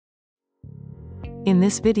In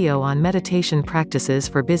this video on meditation practices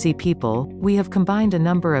for busy people, we have combined a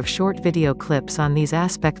number of short video clips on these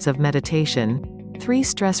aspects of meditation: 3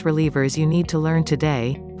 stress relievers you need to learn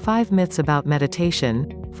today, 5 myths about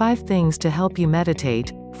meditation, 5 things to help you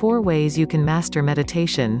meditate, 4 ways you can master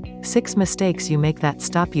meditation, 6 mistakes you make that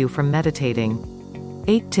stop you from meditating,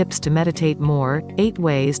 8 tips to meditate more, 8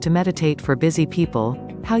 ways to meditate for busy people,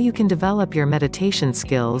 how you can develop your meditation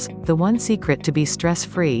skills, the 1 secret to be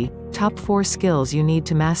stress-free, top 4 skills you need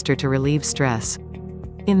to master to relieve stress.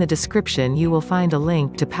 In the description you will find a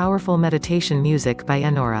link to powerful meditation music by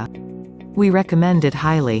Enora. We recommend it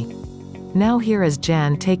highly. Now here is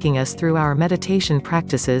Jan taking us through our meditation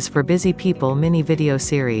practices for busy people mini video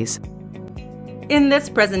series. In this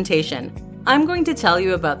presentation, I'm going to tell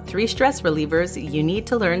you about 3 stress relievers you need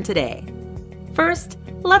to learn today. First,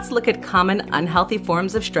 let's look at common unhealthy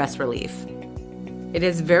forms of stress relief. It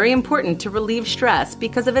is very important to relieve stress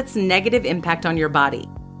because of its negative impact on your body,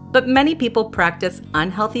 but many people practice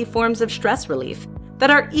unhealthy forms of stress relief that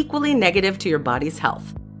are equally negative to your body's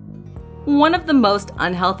health. One of the most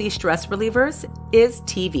unhealthy stress relievers is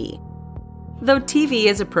TV. Though TV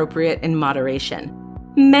is appropriate in moderation,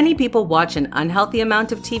 many people watch an unhealthy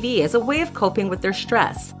amount of TV as a way of coping with their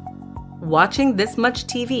stress. Watching this much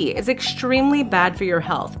TV is extremely bad for your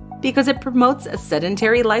health because it promotes a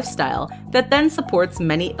sedentary lifestyle that then supports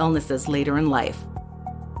many illnesses later in life.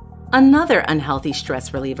 Another unhealthy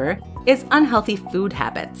stress reliever is unhealthy food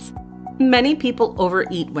habits. Many people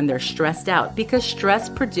overeat when they're stressed out because stress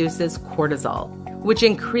produces cortisol, which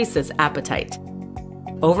increases appetite.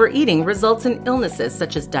 Overeating results in illnesses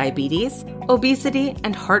such as diabetes, obesity,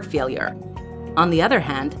 and heart failure. On the other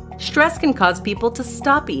hand, stress can cause people to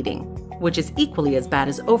stop eating, which is equally as bad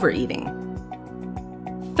as overeating.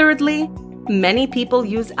 Thirdly, many people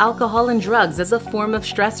use alcohol and drugs as a form of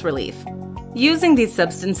stress relief. Using these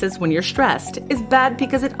substances when you're stressed is bad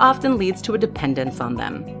because it often leads to a dependence on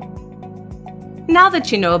them. Now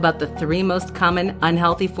that you know about the 3 most common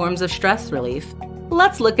unhealthy forms of stress relief,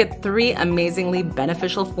 let's look at 3 amazingly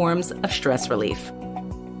beneficial forms of stress relief.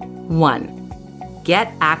 1.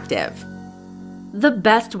 Get active. The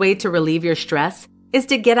best way to relieve your stress is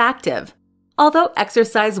to get active. Although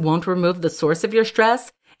exercise won't remove the source of your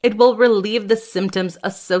stress, it will relieve the symptoms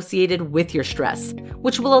associated with your stress,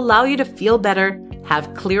 which will allow you to feel better,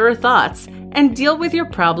 have clearer thoughts, and deal with your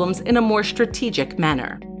problems in a more strategic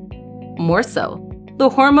manner. More so, the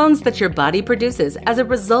hormones that your body produces as a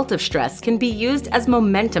result of stress can be used as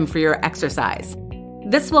momentum for your exercise.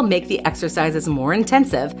 This will make the exercises more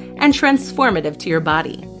intensive and transformative to your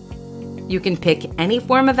body. You can pick any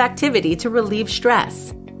form of activity to relieve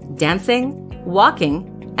stress. Dancing, walking,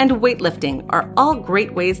 and weightlifting are all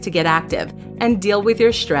great ways to get active and deal with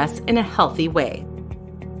your stress in a healthy way.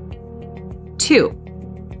 2.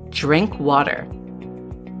 Drink water.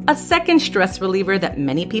 A second stress reliever that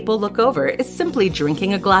many people look over is simply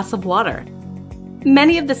drinking a glass of water.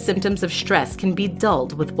 Many of the symptoms of stress can be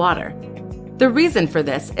dulled with water. The reason for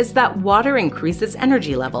this is that water increases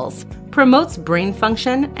energy levels, promotes brain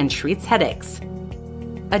function, and treats headaches.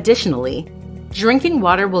 Additionally, drinking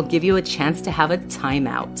water will give you a chance to have a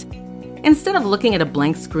timeout. Instead of looking at a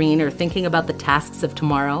blank screen or thinking about the tasks of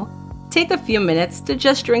tomorrow, take a few minutes to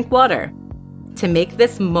just drink water. To make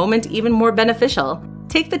this moment even more beneficial,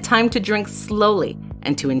 take the time to drink slowly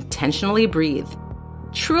and to intentionally breathe.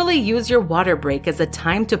 Truly use your water break as a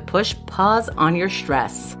time to push pause on your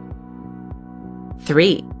stress.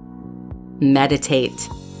 3. Meditate.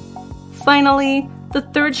 Finally, the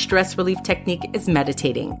 3rd stress relief technique is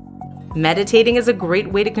meditating. Meditating is a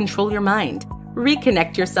great way to control your mind,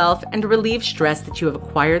 reconnect yourself, and relieve stress that you have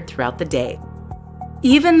acquired throughout the day.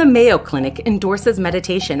 Even the Mayo Clinic endorses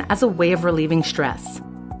meditation as a way of relieving stress.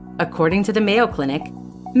 According to the Mayo Clinic,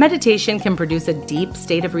 meditation can produce a deep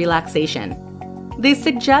state of relaxation. They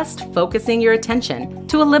suggest focusing your attention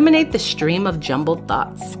to eliminate the stream of jumbled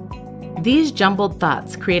thoughts. These jumbled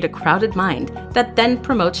thoughts create a crowded mind that then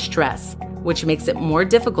promotes stress, which makes it more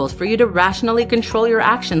difficult for you to rationally control your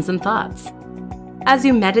actions and thoughts. As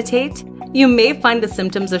you meditate, you may find the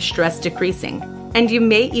symptoms of stress decreasing, and you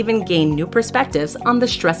may even gain new perspectives on the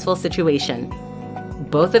stressful situation.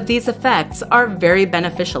 Both of these effects are very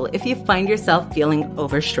beneficial if you find yourself feeling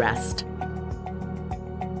overstressed.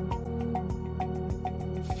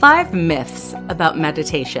 5 myths about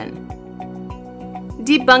meditation.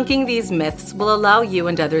 Debunking these myths will allow you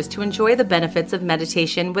and others to enjoy the benefits of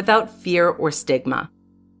meditation without fear or stigma.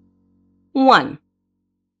 1.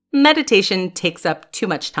 Meditation takes up too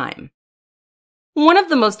much time. One of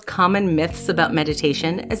the most common myths about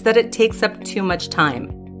meditation is that it takes up too much time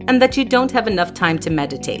and that you don't have enough time to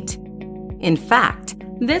meditate. In fact,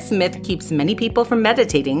 This myth keeps many people from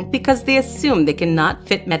meditating because they assume they cannot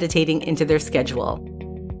fit meditating into their schedule.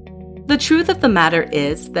 The truth of the matter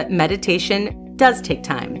is that meditation does take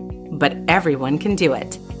time, but everyone can do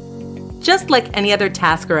it. Just like any other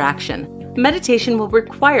task or action, meditation will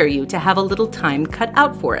require you to have a little time cut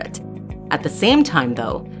out for it. At the same time,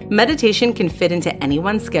 though, meditation can fit into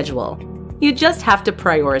anyone's schedule. You just have to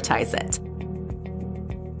prioritize it.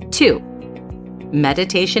 2.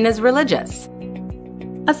 Meditation is religious.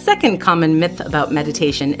 A second common myth about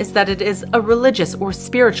meditation is that it is a religious or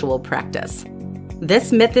spiritual practice.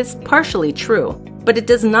 This myth is partially true, but it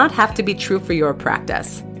does not have to be true for your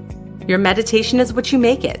practice. Your meditation is what you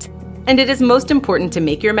make it, and it is most important to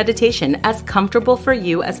make your meditation as comfortable for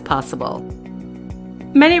you as possible.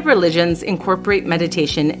 Many religions incorporate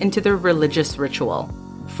meditation into their religious ritual.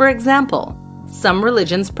 For example, some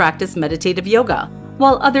religions practice meditative yoga,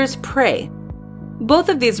 while others pray. Both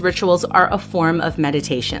of these rituals are a form of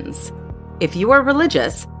meditations. If you are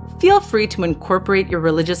religious, feel free to incorporate your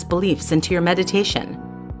religious beliefs into your meditation.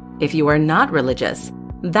 If you are not religious,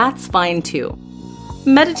 that's fine too.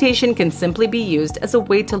 Meditation can simply be used as a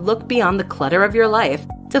way to look beyond the clutter of your life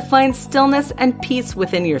to find stillness and peace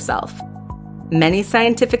within yourself. Many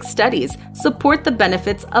scientific studies support the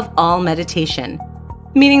benefits of all meditation,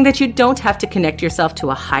 meaning that you don't have to connect yourself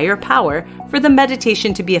to a higher power for the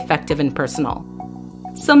meditation to be effective and personal.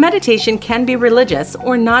 So meditation can be religious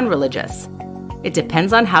or non-religious. It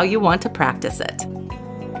depends on how you want to practice it.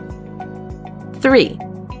 3.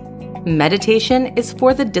 Meditation is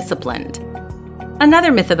for the disciplined.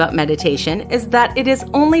 Another myth about meditation is that it is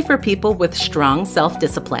only for people with strong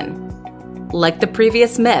self-discipline. Like the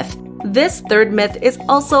previous myth, this third myth is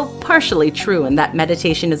also partially true in that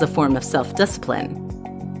meditation is a form of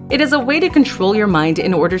self-discipline. It is a way to control your mind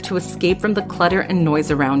in order to escape from the clutter and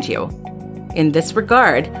noise around you. In this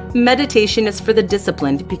regard, meditation is for the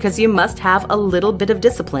disciplined because you must have a little bit of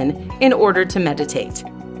discipline in order to meditate.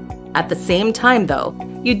 At the same time, though,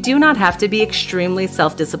 you do not have to be extremely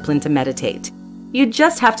self-disciplined to meditate. You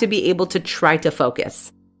just have to be able to try to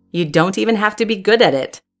focus. You don't even have to be good at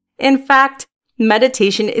it. In fact,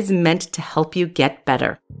 meditation is meant to help you get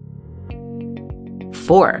better.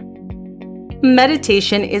 4.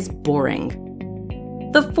 Meditation is boring.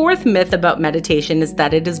 The fourth myth about meditation is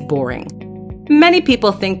that it is boring. Many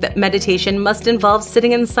people think that meditation must involve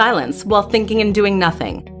sitting in silence while thinking and doing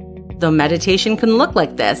nothing. Though meditation can look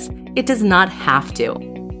like this, it does not have to.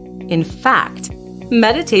 In fact,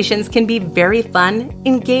 meditations can be very fun,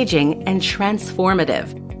 engaging, and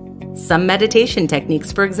transformative. Some meditation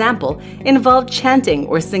techniques, for example, involve chanting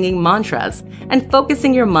or singing mantras and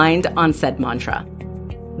focusing your mind on said mantra.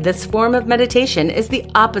 This form of meditation is the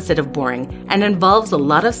opposite of boring and involves a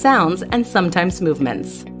lot of sounds and sometimes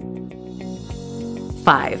movements.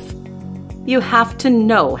 5. You have to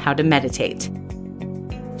know how to meditate.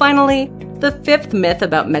 Finally, the fifth myth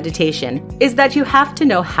about meditation is that you have to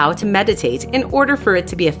know how to meditate in order for it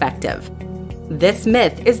to be effective. This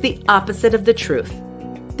myth is the opposite of the truth.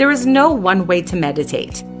 There is no one way to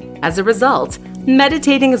meditate. As a result,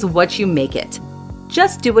 meditating is what you make it.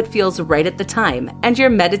 Just do what feels right at the time, and you're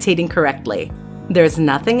meditating correctly. There's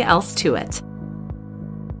nothing else to it.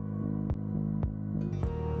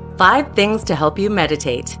 5 things to help you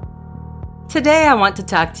meditate. Today, I want to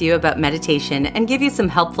talk to you about meditation and give you some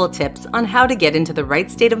helpful tips on how to get into the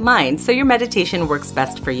right state of mind so your meditation works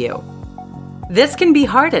best for you. This can be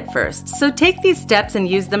hard at first, so take these steps and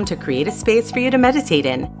use them to create a space for you to meditate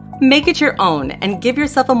in. Make it your own and give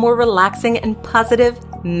yourself a more relaxing and positive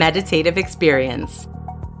meditative experience.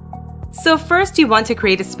 So first, you want to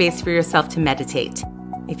create a space for yourself to meditate.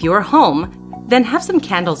 If you are home, then have some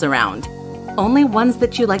candles around. Only ones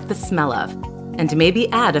that you like the smell of, and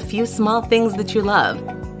maybe add a few small things that you love.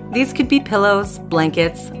 These could be pillows,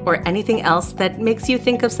 blankets, or anything else that makes you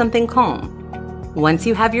think of something calm. Once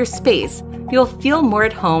you have your space, you'll feel more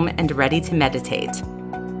at home and ready to meditate.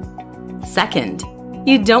 Second,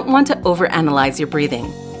 you don't want to overanalyze your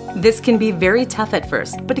breathing. This can be very tough at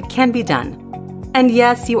first, but it can be done. And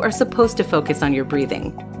yes, you are supposed to focus on your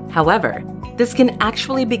breathing. However, this can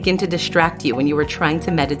actually begin to distract you when you are trying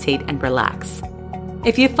to meditate and relax.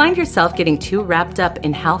 If you find yourself getting too wrapped up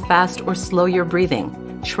in how fast or slow you're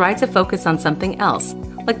breathing, try to focus on something else,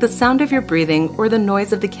 like the sound of your breathing or the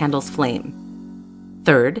noise of the candle's flame.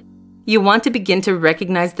 Third, you want to begin to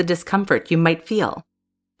recognize the discomfort you might feel.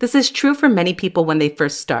 This is true for many people when they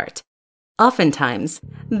first start. Oftentimes,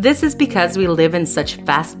 this is because we live in such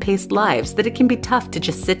fast-paced lives that it can be tough to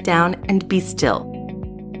just sit down and be still.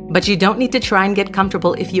 But you don't need to try and get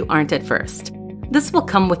comfortable if you aren't at first. This will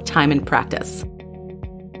come with time and practice.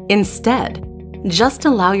 Instead, Just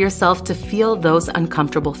allow yourself to feel those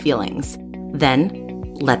uncomfortable feelings.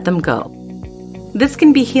 Then, let them go. This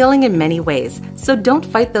can be healing in many ways, so don't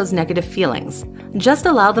fight those negative feelings. Just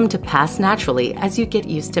allow them to pass naturally as you get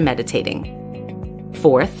used to meditating.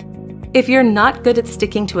 Fourth, if you're not good at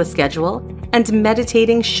sticking to a schedule and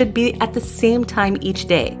meditating should be at the same time each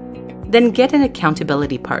day, then get an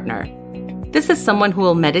accountability partner. This is someone who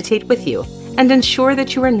will meditate with you and ensure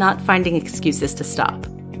that you are not finding excuses to stop.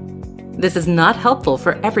 This is not helpful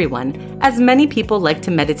for everyone, as many people like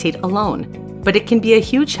to meditate alone, but it can be a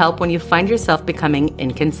huge help when you find yourself becoming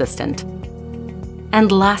inconsistent.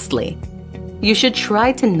 And lastly, you should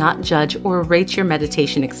try to not judge or rate your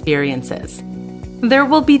meditation experiences. There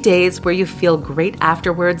will be days where you feel great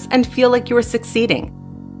afterwards and feel like you are succeeding,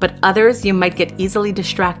 but others you might get easily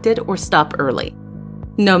distracted or stop early.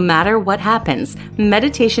 No matter what happens,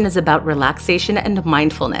 meditation is about relaxation and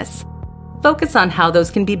mindfulness. Focus on how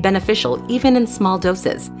those can be beneficial even in small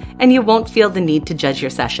doses, and you won't feel the need to judge your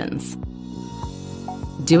sessions.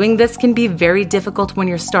 Doing this can be very difficult when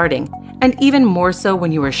you're starting, and even more so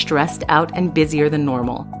when you are stressed out and busier than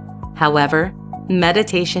normal. However,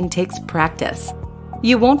 meditation takes practice.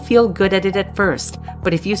 You won't feel good at it at first,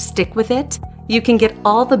 but if you stick with it, you can get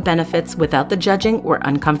all the benefits without the judging or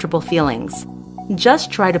uncomfortable feelings.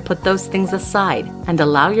 Just try to put those things aside and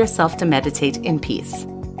allow yourself to meditate in peace.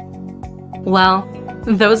 Well,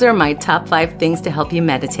 those are my top 5 things to help you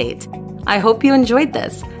meditate. I hope you enjoyed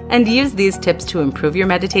this and use these tips to improve your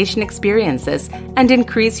meditation experiences and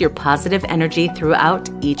increase your positive energy throughout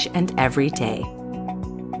each and every day.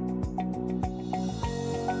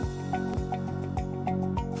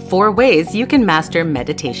 4 ways you can master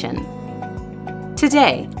meditation.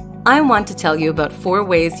 Today, I want to tell you about 4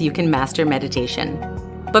 ways you can master meditation.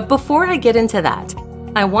 But before I get into that,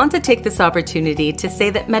 I want to take this opportunity to say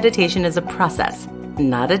that meditation is a process,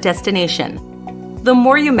 not a destination. The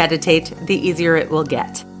more you meditate, the easier it will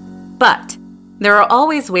get. But there are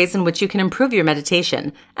always ways in which you can improve your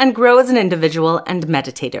meditation and grow as an individual and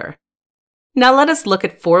meditator. Now let us look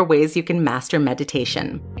at 4 ways you can master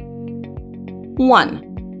meditation. 1.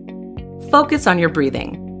 Focus on your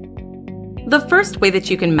breathing. The first way that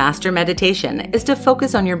you can master meditation is to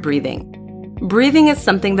focus on your breathing. Breathing is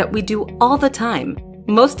something that we do all the time,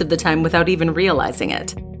 most of the time without even realizing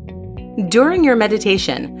it. During your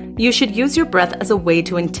meditation, you should use your breath as a way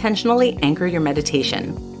to intentionally anchor your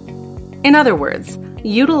meditation. In other words,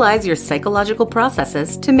 utilize your psychological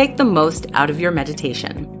processes to make the most out of your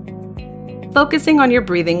meditation. Focusing on your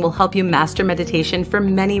breathing will help you master meditation for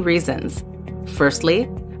many reasons. Firstly,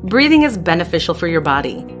 breathing is beneficial for your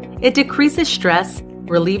body. It decreases stress,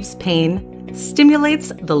 relieves pain,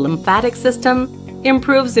 stimulates the lymphatic system,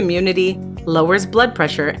 improves immunity, lowers blood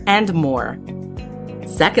pressure, and more.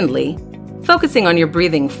 Secondly, focusing on your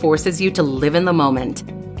breathing forces you to live in the moment.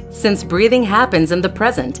 Since breathing happens in the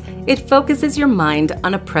present, it focuses your mind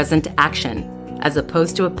on a present action, as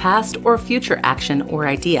opposed to a past or future action or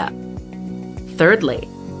idea. Thirdly,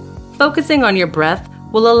 focusing on your breath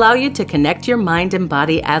will allow you to connect your mind and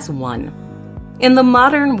body as one. In the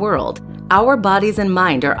modern world, our bodies and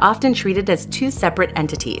mind are often treated as 2 separate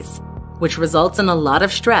entities, which results in a lot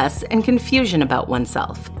of stress and confusion about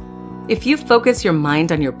oneself. If you focus your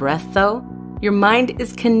mind on your breath, though, your mind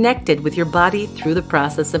is connected with your body through the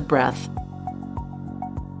process of breath.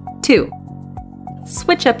 2.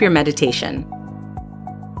 Switch up your meditation.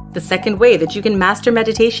 The second way that you can master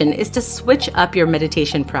meditation is to switch up your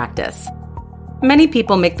meditation practice. Many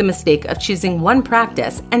people make the mistake of choosing one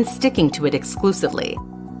practice and sticking to it exclusively.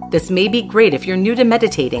 This may be great if you're new to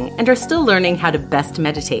meditating and are still learning how to best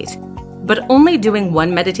meditate. But only doing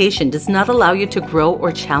one meditation does not allow you to grow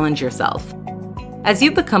or challenge yourself. As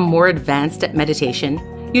you become more advanced at meditation,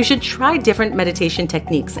 you should try different meditation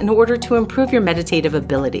techniques in order to improve your meditative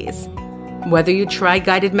abilities. Whether you try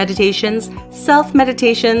guided meditations,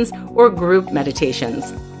 self-meditations, or group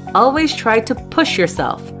meditations, always try to push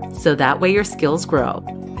yourself so that way your skills grow.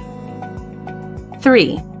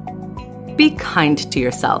 3. Be kind to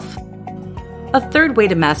yourself. A third way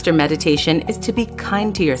to master meditation is to be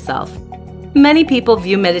kind to yourself. Many people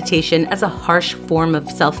view meditation as a harsh form of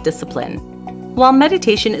self-discipline. While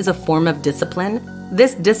meditation is a form of discipline,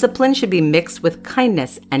 this discipline should be mixed with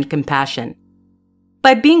kindness and compassion.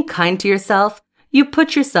 By being kind to yourself, you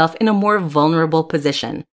put yourself in a more vulnerable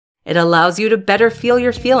position. It allows you to better feel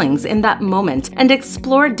your feelings in that moment and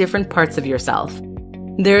explore different parts of yourself.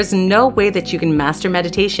 There's no way that you can master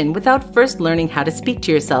meditation without first learning how to speak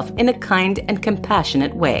to yourself in a kind and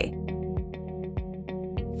compassionate way.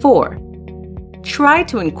 4. Try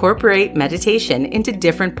to incorporate meditation into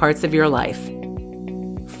different parts of your life.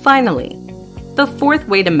 Finally, The fourth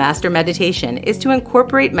way to master meditation is to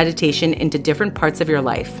incorporate meditation into different parts of your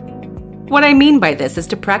life. What I mean by this is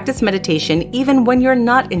to practice meditation even when you're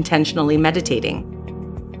not intentionally meditating.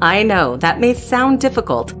 I know that may sound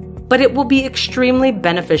difficult, but it will be extremely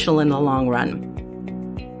beneficial in the long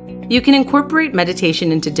run. You can incorporate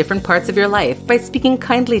meditation into different parts of your life by speaking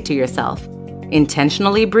kindly to yourself,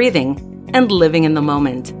 intentionally breathing, and living in the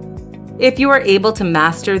moment. If you are able to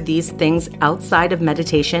master these things outside of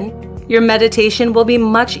meditation, your meditation will be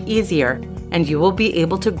much easier and you will be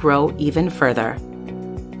able to grow even further.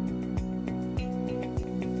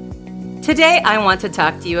 Today, I want to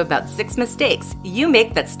talk to you about 6 mistakes you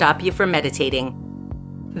make that stop you from meditating.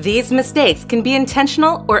 These mistakes can be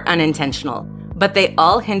intentional or unintentional, but they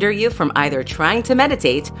all hinder you from either trying to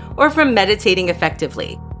meditate or from meditating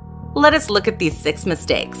effectively. Let us look at these 6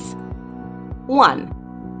 mistakes.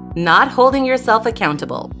 1. Not holding yourself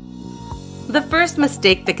accountable. The first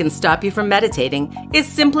mistake that can stop you from meditating is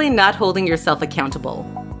simply not holding yourself accountable.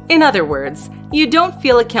 In other words, you don't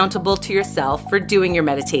feel accountable to yourself for doing your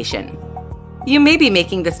meditation. You may be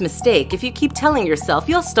making this mistake if you keep telling yourself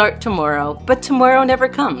you'll start tomorrow, but tomorrow never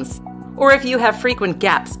comes, or if you have frequent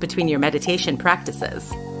gaps between your meditation practices.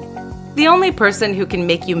 The only person who can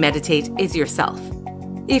make you meditate is yourself.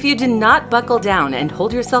 If you do not buckle down and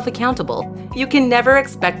hold yourself accountable, you can never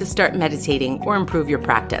expect to start meditating or improve your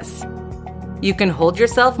practice. You can hold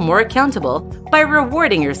yourself more accountable by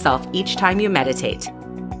rewarding yourself each time you meditate.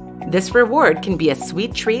 This reward can be a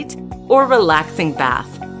sweet treat or relaxing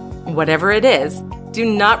bath. Whatever it is, do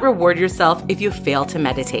not reward yourself if you fail to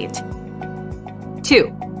meditate.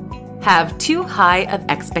 2. Have too high of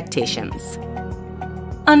expectations.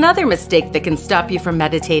 Another mistake that can stop you from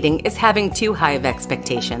meditating is having too high of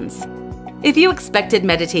expectations. If you expected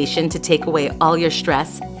meditation to take away all your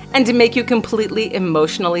stress and to make you completely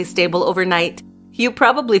emotionally stable overnight, you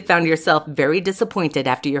probably found yourself very disappointed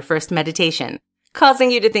after your first meditation,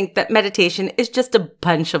 causing you to think that meditation is just a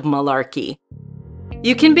bunch of malarkey.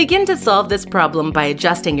 You can begin to solve this problem by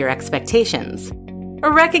adjusting your expectations.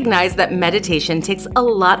 Recognize that meditation takes a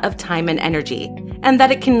lot of time and energy, and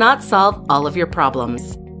that it cannot solve all of your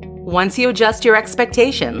problems. Once you adjust your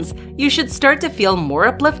expectations, you should start to feel more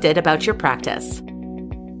uplifted about your practice.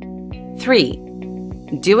 3.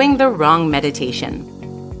 Doing the wrong meditation.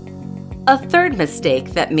 A third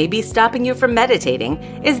mistake that may be stopping you from meditating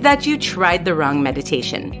is that you tried the wrong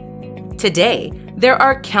meditation. Today, there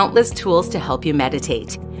are countless tools to help you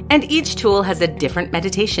meditate, and each tool has a different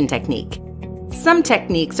meditation technique. Some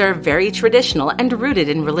techniques are very traditional and rooted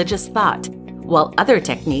in religious thought, while other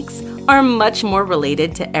techniques are much more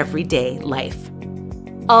related to everyday life.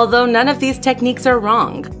 Although none of these techniques are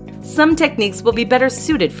wrong, some techniques will be better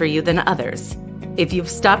suited for you than others. If you've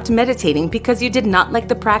stopped meditating because you did not like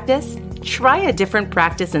the practice, try a different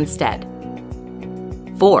practice instead.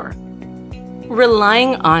 4.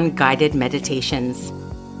 Relying on guided meditations.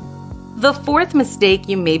 The fourth mistake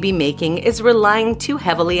you may be making is relying too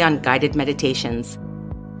heavily on guided meditations.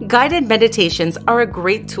 Guided meditations are a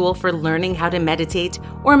great tool for learning how to meditate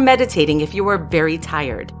or meditating if you are very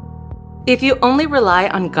tired. If you only rely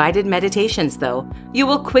on guided meditations, though, you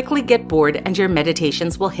will quickly get bored and your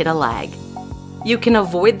meditations will hit a lag. You can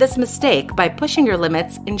avoid this mistake by pushing your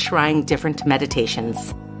limits and trying different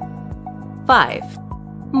meditations. 5.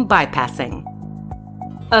 Bypassing.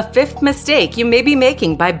 A fifth mistake you may be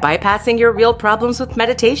making by bypassing your real problems with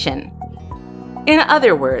meditation. In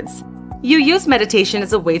other words, you use meditation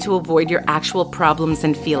as a way to avoid your actual problems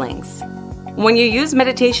and feelings. When you use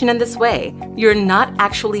meditation in this way, you're not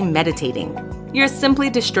actually meditating. You're simply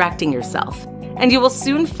distracting yourself, and you will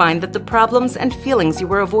soon find that the problems and feelings you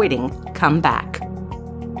were avoiding come back.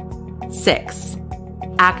 6.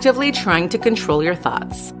 Actively trying to control your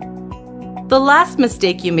thoughts. The last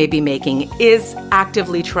mistake you may be making is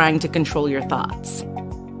actively trying to control your thoughts.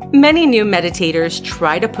 Many new meditators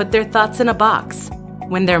try to put their thoughts in a box.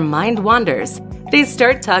 When their mind wanders, they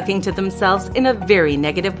start talking to themselves in a very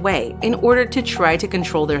negative way in order to try to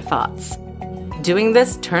control their thoughts. Doing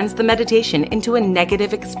this turns the meditation into a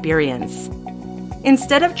negative experience.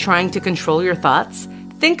 Instead of trying to control your thoughts,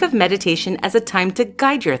 think of meditation as a time to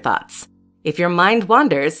guide your thoughts. If your mind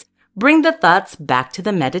wanders, bring the thoughts back to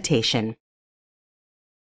the meditation.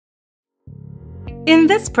 In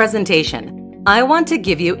this presentation, I want to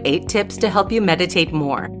give you 8 tips to help you meditate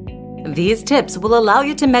more. These tips will allow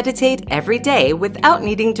you to meditate every day without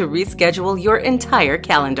needing to reschedule your entire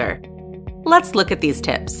calendar. Let's look at these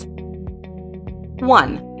tips.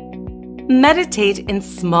 1. Meditate in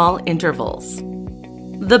small intervals.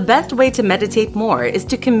 The best way to meditate more is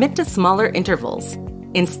to commit to smaller intervals.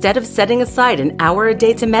 Instead of setting aside an hour a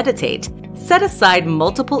day to meditate, Set aside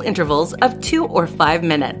multiple intervals of 2 or 5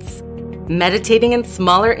 minutes. Meditating in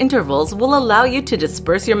smaller intervals will allow you to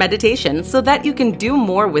disperse your meditation so that you can do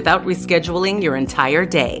more without rescheduling your entire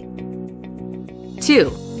day.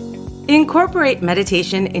 2. Incorporate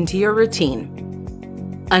meditation into your routine.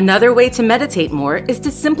 Another way to meditate more is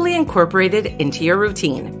to simply incorporate it into your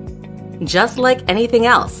routine. Just like anything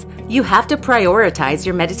else, you have to prioritize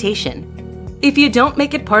your meditation. If you don't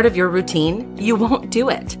make it part of your routine, you won't do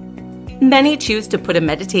it. Many choose to put a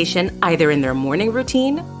meditation either in their morning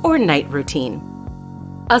routine or night routine.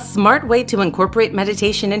 A smart way to incorporate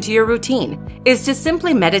meditation into your routine is to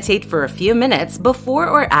simply meditate for a few minutes before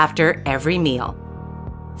or after every meal.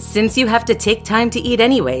 Since you have to take time to eat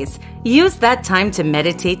anyways, use that time to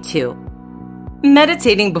meditate too.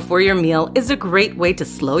 Meditating before your meal is a great way to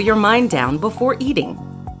slow your mind down before eating,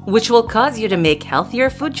 which will cause you to make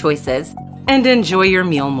healthier food choices and enjoy your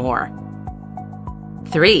meal more.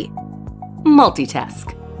 3.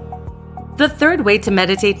 Multitask. The third way to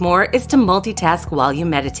meditate more is to multitask while you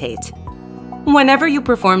meditate. Whenever you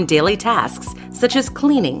perform daily tasks, such as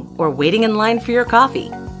cleaning or waiting in line for your coffee,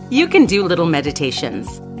 you can do little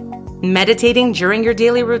meditations. Meditating during your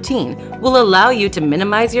daily routine will allow you to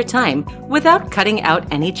minimize your time without cutting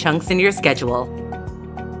out any chunks in your schedule.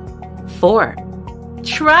 4.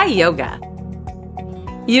 Try yoga.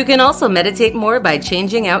 You can also meditate more by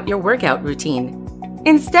changing out your workout routine.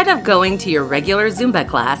 Instead of going to your regular Zumba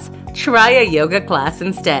class, try a yoga class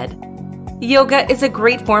instead. Yoga is a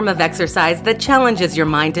great form of exercise that challenges your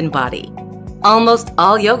mind and body. Almost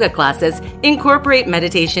all yoga classes incorporate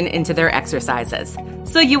meditation into their exercises,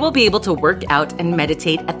 so you will be able to work out and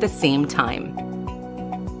meditate at the same time.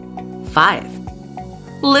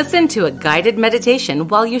 5. Listen to a guided meditation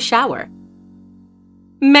while you shower.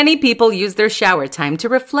 Many people use their shower time to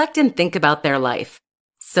reflect and think about their life,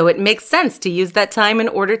 so it makes sense to use that time in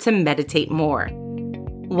order to meditate more.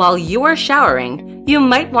 While you are showering, you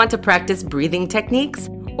might want to practice breathing techniques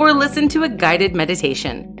or listen to a guided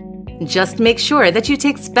meditation. Just make sure that you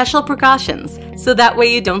take special precautions so that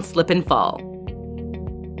way you don't slip and fall.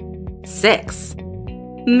 6.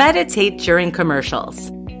 Meditate during commercials.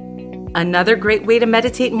 Another great way to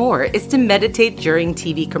meditate more is to meditate during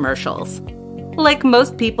TV commercials. Like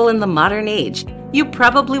most people in the modern age, you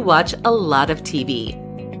probably watch a lot of TV.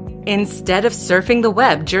 Instead of surfing the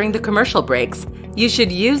web during the commercial breaks, you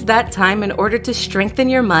should use that time in order to strengthen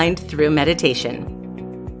your mind through meditation.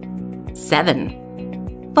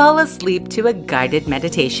 7. Fall asleep to a guided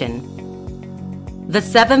meditation. The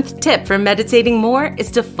 7th tip for meditating more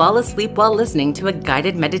is to fall asleep while listening to a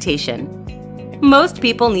guided meditation. Most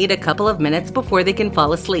people need a couple of minutes before they can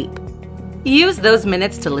fall asleep. Use those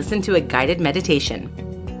minutes to listen to a guided meditation.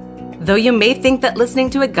 Though you may think that listening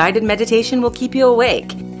to a guided meditation will keep you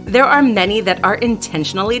awake, there are many that are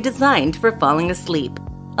intentionally designed for falling asleep,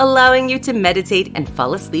 allowing you to meditate and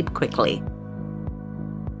fall asleep quickly.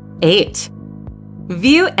 8.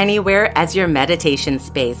 View anywhere as your meditation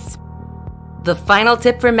space. The final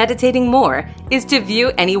tip for meditating more is to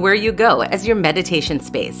view anywhere you go as your meditation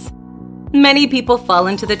space. Many people fall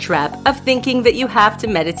into the trap of thinking that you have to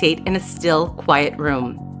meditate in a still, quiet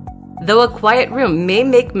room. Though a quiet room may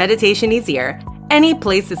make meditation easier, any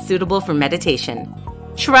place is suitable for meditation.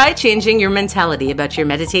 Try changing your mentality about your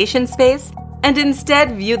meditation space and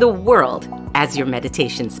instead view the world as your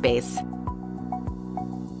meditation space.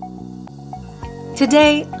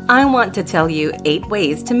 Today, I want to tell you 8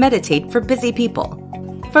 ways to meditate for busy people.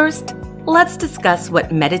 First, let's discuss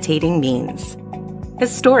what meditating means.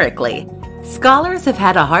 Historically, scholars have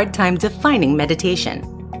had a hard time defining meditation.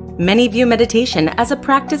 Many view meditation as a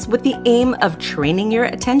practice with the aim of training your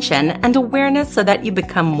attention and awareness so that you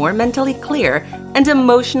become more mentally clear and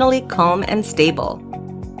emotionally calm and stable.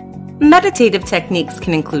 Meditative techniques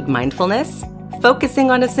can include mindfulness,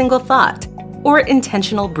 focusing on a single thought, or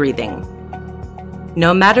intentional breathing.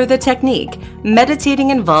 No matter the technique,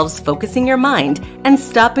 meditating involves focusing your mind and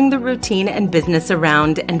stopping the routine and business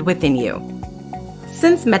around and within you.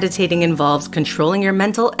 Since meditating involves controlling your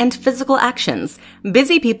mental and physical actions,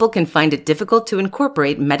 busy people can find it difficult to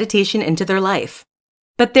incorporate meditation into their life.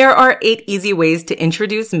 But there are 8 easy ways to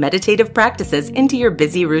introduce meditative practices into your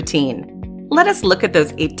busy routine. Let us look at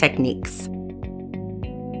those 8 techniques.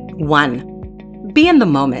 1. Be in the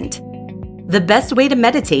moment. The best way to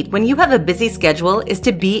meditate when you have a busy schedule is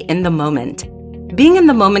to be in the moment. Being in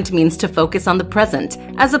the moment means to focus on the present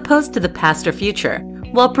as opposed to the past or future,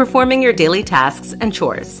 while performing your daily tasks and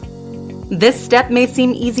chores. This step may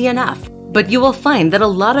seem easy enough, but you will find that a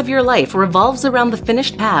lot of your life revolves around the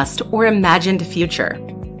finished past or imagined future.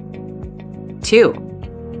 2.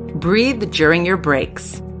 Breathe during your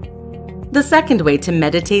breaks. The second way to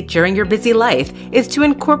meditate during your busy life is to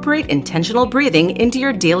incorporate intentional breathing into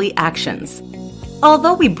your daily actions.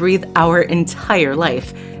 Although we breathe our entire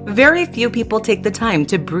life, very few people take the time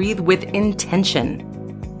to breathe with intention.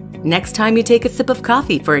 Next time you take a sip of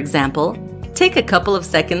coffee, for example, take a couple of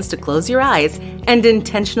seconds to close your eyes and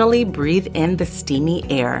intentionally breathe in the steamy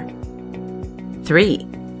air. 3.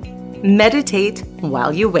 Meditate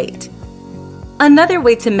while you wait. Another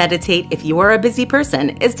way to meditate if you are a busy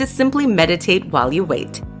person is to simply meditate while you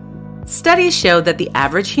wait. Studies show that the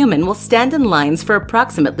average human will stand in lines for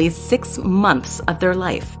approximately 6 months of their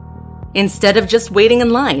life. Instead of just waiting in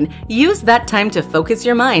line, use that time to focus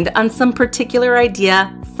your mind on some particular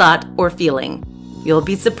idea, thought, or feeling. You'll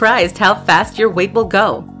be surprised how fast your wait will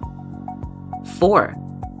go. 4.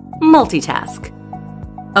 Multitask.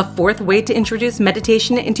 A fourth way to introduce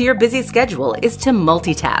meditation into your busy schedule is to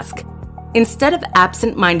multitask. Instead of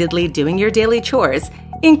absent-mindedly doing your daily chores,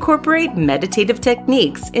 incorporate meditative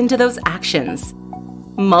techniques into those actions.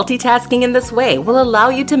 Multitasking in this way will allow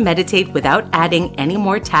you to meditate without adding any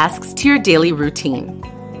more tasks to your daily routine.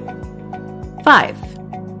 5.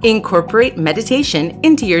 Incorporate meditation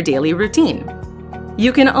into your daily routine.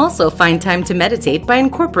 You can also find time to meditate by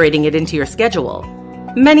incorporating it into your schedule.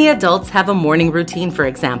 Many adults have a morning routine, for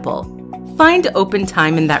example. Find open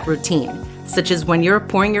time in that routine, such as when you're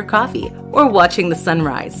pouring your coffee or watching the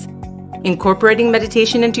sunrise. Incorporating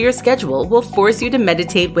meditation into your schedule will force you to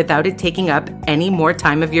meditate without it taking up any more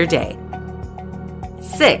time of your day.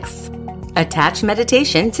 6. Attach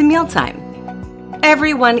meditation to mealtime.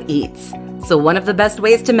 Everyone eats, so one of the best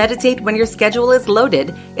ways to meditate when your schedule is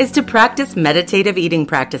loaded is to practice meditative eating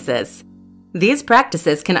practices. These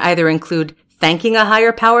practices can either include thanking a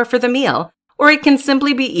higher power for the meal, or it can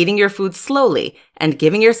simply be eating your food slowly and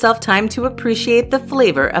giving yourself time to appreciate the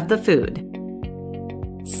flavor of the food.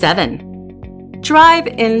 7. Drive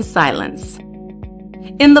in silence.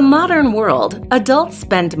 In the modern world, adults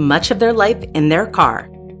spend much of their life in their car.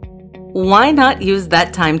 Why not use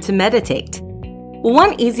that time to meditate?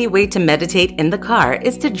 One easy way to meditate in the car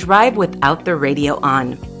is to drive without the radio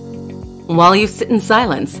on. While you sit in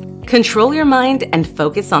silence, control your mind and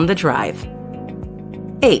focus on the drive.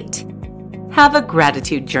 8. Have a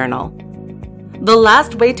gratitude journal. The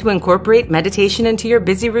last way to incorporate meditation into your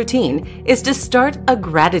busy routine is to start a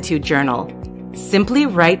gratitude journal. Simply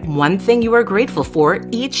write one thing you are grateful for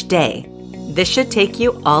each day. This should take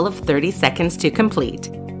you all of 30 seconds to complete.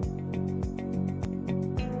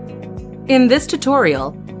 In this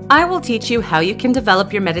tutorial, I will teach you how you can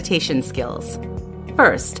develop your meditation skills.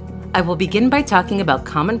 First, I will begin by talking about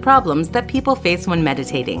common problems that people face when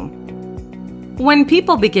meditating. When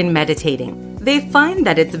people begin meditating, they find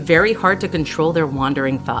that it's very hard to control their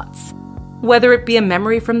wandering thoughts. Whether it be a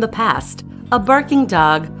memory from the past, a barking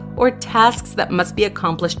dog, or tasks that must be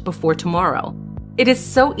accomplished before tomorrow, it is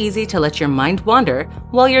so easy to let your mind wander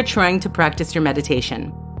while you're trying to practice your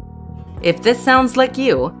meditation. If this sounds like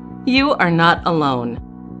you are not alone.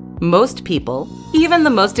 Most people, even the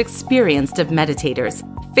most experienced of meditators,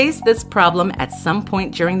 face this problem at some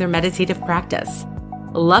point during their meditative practice.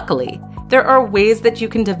 Luckily, there are ways that you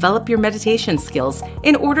can develop your meditation skills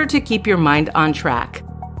in order to keep your mind on track.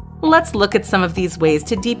 Let's look at some of these ways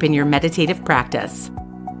to deepen your meditative practice.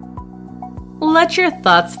 Let your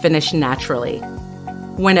thoughts finish naturally.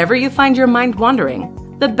 Whenever you find your mind wandering,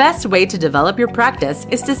 the best way to develop your practice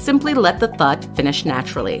is to simply let the thought finish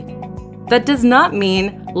naturally. That does not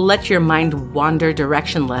mean let your mind wander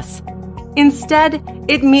directionless. Instead,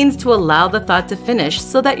 it means to allow the thought to finish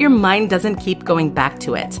so that your mind doesn't keep going back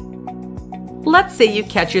to it. Let's say you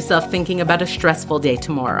catch yourself thinking about a stressful day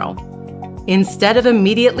tomorrow. Instead of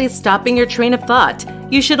immediately stopping your train of thought,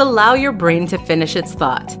 you should allow your brain to finish its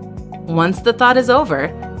thought. Once the thought is over,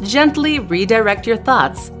 gently redirect your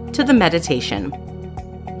thoughts to the meditation.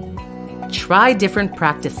 Try different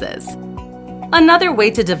practices. Another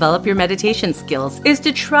way to develop your meditation skills is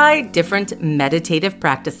to try different meditative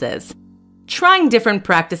practices. Trying different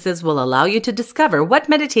practices will allow you to discover what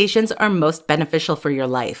meditations are most beneficial for your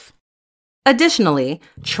life. Additionally,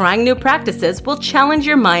 trying new practices will challenge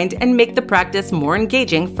your mind and make the practice more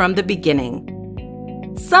engaging from the beginning.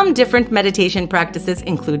 Some different meditation practices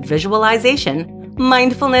include visualization,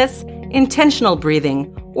 mindfulness, intentional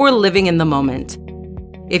breathing, or living in the moment.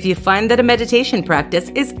 If you find that a meditation practice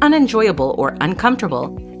is unenjoyable or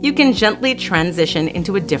uncomfortable, you can gently transition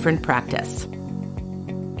into a different practice.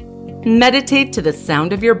 Meditate to the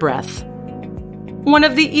sound of your breath. One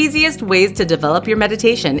of the easiest ways to develop your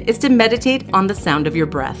meditation is to meditate on the sound of your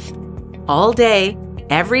breath. All day,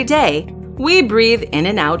 every day, we breathe in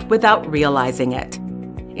and out without realizing it.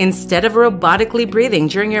 Instead of robotically breathing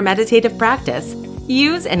during your meditative practice,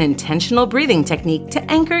 Use an intentional breathing technique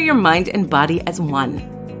to anchor your mind and body as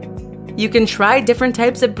one. You can try different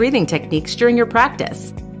types of breathing techniques during your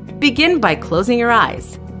practice. Begin by closing your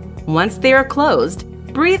eyes. Once they are closed,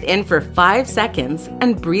 breathe in for 5 seconds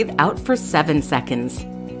and breathe out for 7 seconds.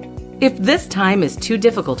 If this time is too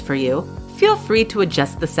difficult for you, feel free to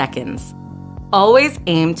adjust the seconds. Always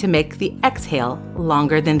aim to make the exhale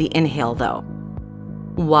longer than the inhale though.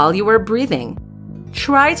 While you are breathing,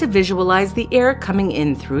 try to visualize the air coming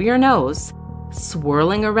in through your nose,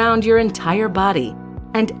 swirling around your entire body,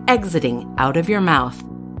 and exiting out of your mouth.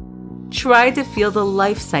 Try to feel the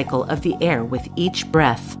life cycle of the air with each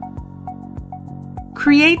breath.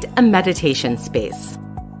 Create a meditation space.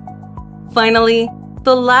 Finally,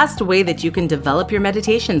 the last way that you can develop your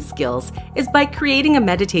meditation skills is by creating a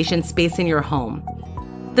meditation space in your home.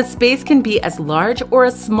 The space can be as large or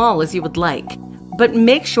as small as you would like, but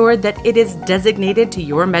make sure that it is designated to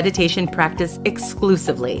your meditation practice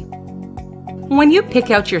exclusively. When you pick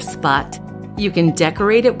out your spot, you can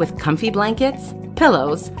decorate it with comfy blankets,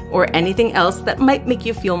 pillows, or anything else that might make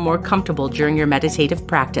you feel more comfortable during your meditative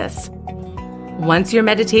practice. Once your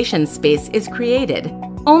meditation space is created,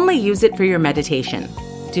 only use it for your meditation.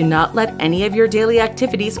 Do not let any of your daily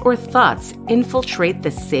activities or thoughts infiltrate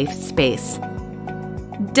this safe space.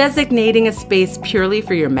 Designating a space purely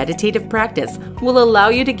for your meditative practice will allow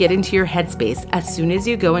you to get into your headspace as soon as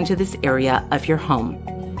you go into this area of your home.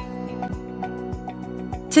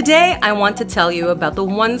 Today, I want to tell you about the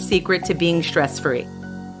one secret to being stress-free.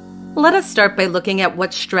 Let us start by looking at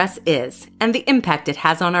what stress is and the impact it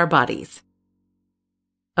has on our bodies.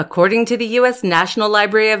 According to the U.S. National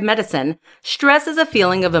Library of Medicine, stress is a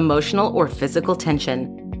feeling of emotional or physical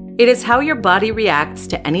tension. It is how your body reacts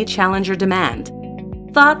to any challenge or demand.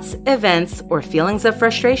 Thoughts, events, or feelings of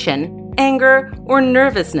frustration, anger, or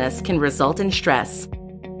nervousness can result in stress.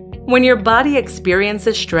 When your body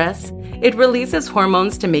experiences stress, it releases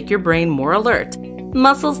hormones to make your brain more alert,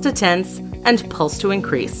 muscles to tense, and pulse to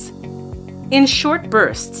increase. In short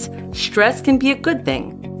bursts, stress can be a good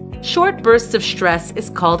thing. Short bursts of stress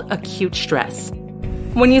is called acute stress.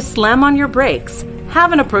 When you slam on your brakes,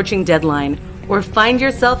 have an approaching deadline, or find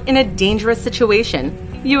yourself in a dangerous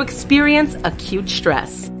situation, you experience acute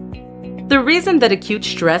stress. The reason that acute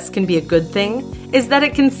stress can be a good thing is that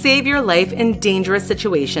it can save your life in dangerous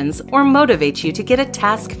situations or motivate you to get a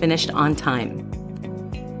task finished on time.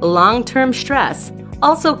 Long-term stress,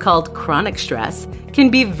 also called chronic stress, can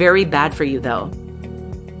be very bad for you though.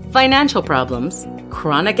 Financial problems,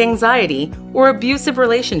 chronic anxiety, or abusive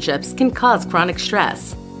relationships can cause chronic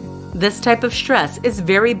stress. This type of stress is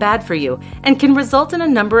very bad for you and can result in a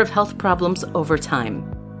number of health problems over time.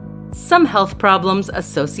 Some health problems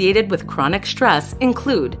associated with chronic stress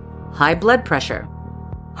include high blood pressure,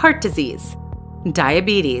 heart disease,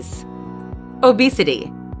 diabetes, obesity,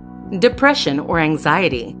 depression or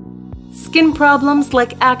anxiety, skin problems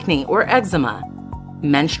like acne or eczema,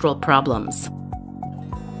 menstrual problems.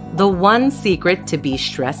 The one secret to be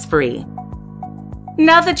stress-free.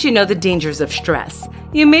 Now that you know the dangers of stress,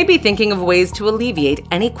 you may be thinking of ways to alleviate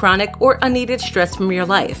any chronic or unneeded stress from your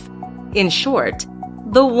life. In short,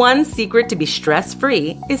 the one secret to be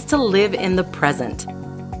stress-free is to live in the present.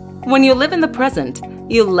 When you live in the present,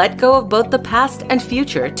 you let go of both the past and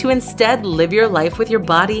future to instead live your life with your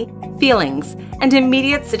body, feelings, and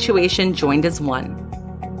immediate situation joined as one.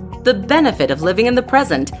 The benefit of living in the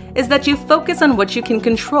present is that you focus on what you can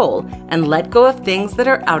control and let go of things that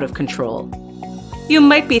are out of control. You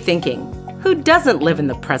might be thinking, who doesn't live in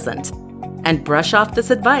the present? And brush off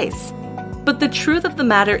this advice. But the truth of the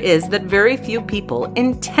matter is that very few people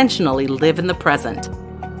intentionally live in the present.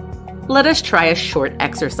 Let us try a short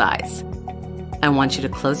exercise. I want you to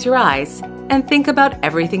close your eyes and think about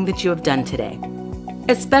everything that you have done today.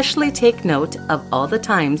 Especially take note of all the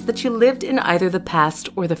times that you lived in either the past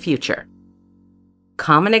or the future.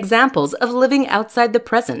 Common examples of living outside the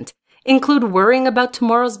present include worrying about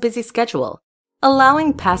tomorrow's busy schedule,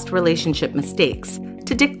 allowing past relationship mistakes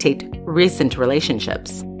to dictate recent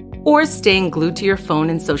relationships, or staying glued to your phone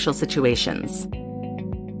in social situations.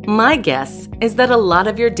 My guess is that a lot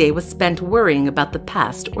of your day was spent worrying about the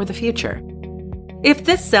past or the future. If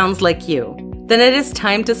this sounds like you, then it is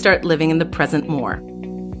time to start living in the present more.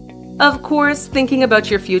 Of course, thinking about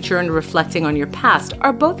your future and reflecting on your past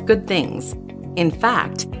are both good things. In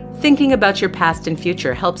fact, thinking about your past and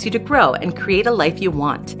future helps you to grow and create a life you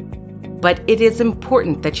want. But it is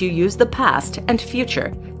important that you use the past and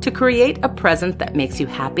future to create a present that makes you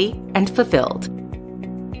happy and fulfilled.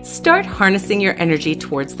 Start harnessing your energy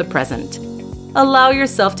towards the present. Allow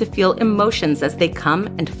yourself to feel emotions as they come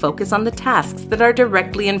and focus on the tasks that are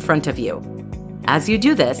directly in front of you. As you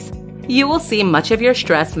do this, you will see much of your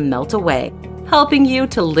stress melt away, helping you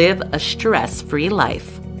to live a stress-free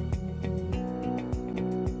life.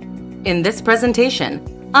 In this presentation,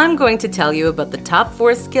 I'm going to tell you about the top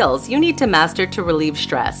 4 skills you need to master to relieve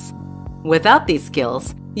stress. Without these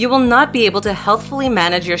skills, you will not be able to healthfully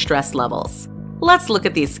manage your stress levels. Let's look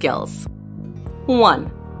at these skills.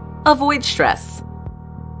 1. Avoid stress.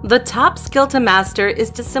 The top skill to master is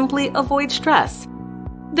to simply avoid stress.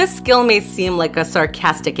 This skill may seem like a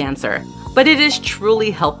sarcastic answer, but it is truly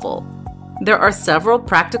helpful. There are several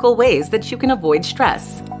practical ways that you can avoid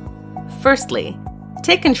stress. Firstly,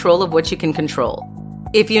 take control of what you can control.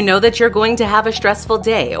 If you know that you're going to have a stressful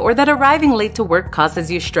day or that arriving late to work causes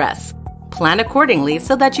you stress, plan accordingly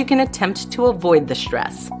so that you can attempt to avoid the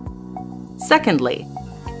stress. Secondly,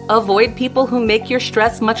 avoid people who make your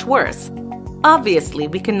stress much worse. Obviously,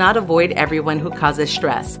 we cannot avoid everyone who causes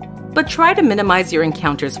stress, but try to minimize your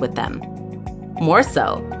encounters with them. More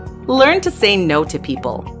so, learn to say no to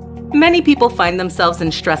people. Many people find themselves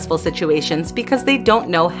in stressful situations because they don't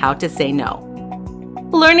know how to say no.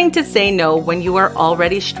 Learning to say no when you are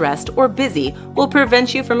already stressed or busy will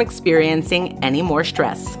prevent you from experiencing any more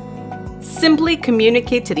stress. Simply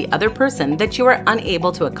communicate to the other person that you are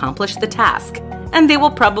unable to accomplish the task, and they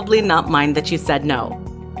will probably not mind that you said no.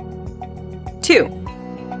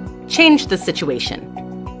 2. Change the situation.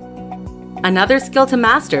 Another skill to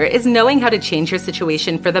master is knowing how to change your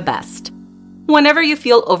situation for the best. Whenever you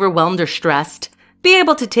feel overwhelmed or stressed, be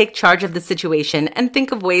able to take charge of the situation and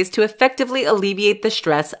think of ways to effectively alleviate the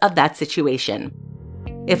stress of that situation.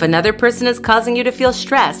 If another person is causing you to feel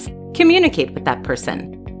stress, communicate with that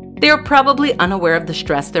person. They are probably unaware of the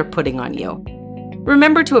stress they're putting on you.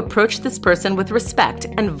 Remember to approach this person with respect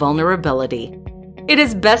and vulnerability. It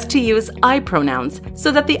is best to use I pronouns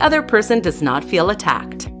so that the other person does not feel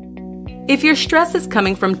attacked. If your stress is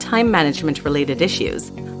coming from time management related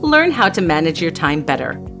issues, learn how to manage your time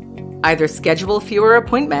better. Either schedule fewer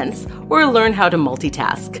appointments or learn how to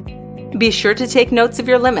multitask. Be sure to take notes of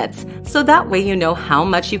your limits so that way you know how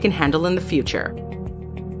much you can handle in the future.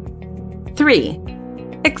 3.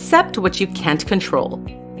 Accept what you can't control.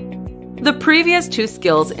 The previous 2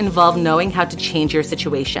 skills involve knowing how to change your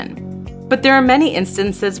situation. But there are many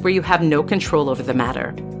instances where you have no control over the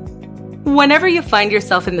matter. Whenever you find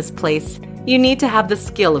yourself in this place, you need to have the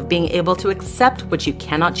skill of being able to accept what you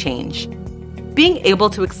cannot change. Being able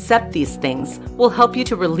to accept these things will help you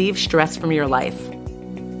to relieve stress from your life.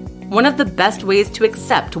 One of the best ways to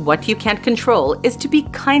accept what you can't control is to be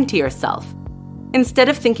kind to yourself. Instead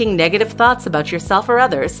of thinking negative thoughts about yourself or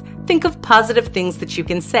others, think of positive things that you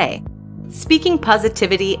can say. Speaking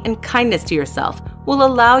positivity and kindness to yourself will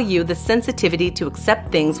allow you the sensitivity to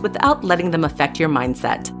accept things without letting them affect your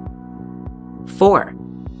mindset. 4.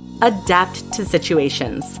 Adapt to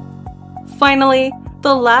situations. Finally,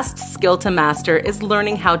 the last skill to master is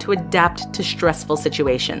learning how to adapt to stressful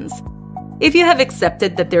situations. If you have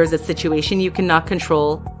accepted that there is a situation you cannot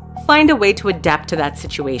control, find a way to adapt to that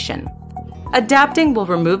situation. Adapting will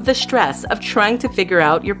remove the stress of trying to figure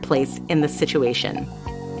out your place in the situation.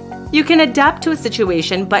 You can adapt to a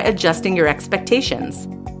situation by adjusting your expectations.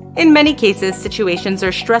 In many cases, situations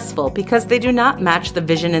are stressful because they do not match the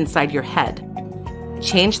vision inside your head.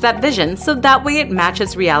 Change that vision so that way it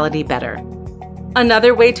matches reality better.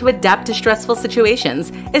 Another way to adapt to stressful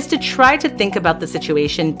situations is to try to think about the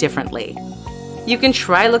situation differently. You can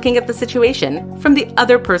try looking at the situation from the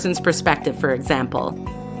other person's perspective, for example.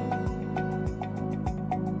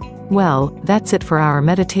 Well, that's it for our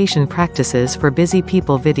meditation practices for busy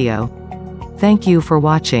people video. Thank you for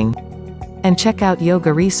watching. And check out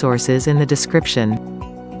yoga resources in the description.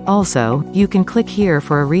 Also, you can click here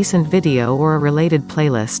for a recent video or a related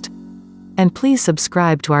playlist. And please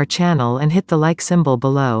subscribe to our channel and hit the like symbol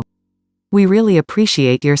below. We really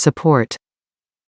appreciate your support.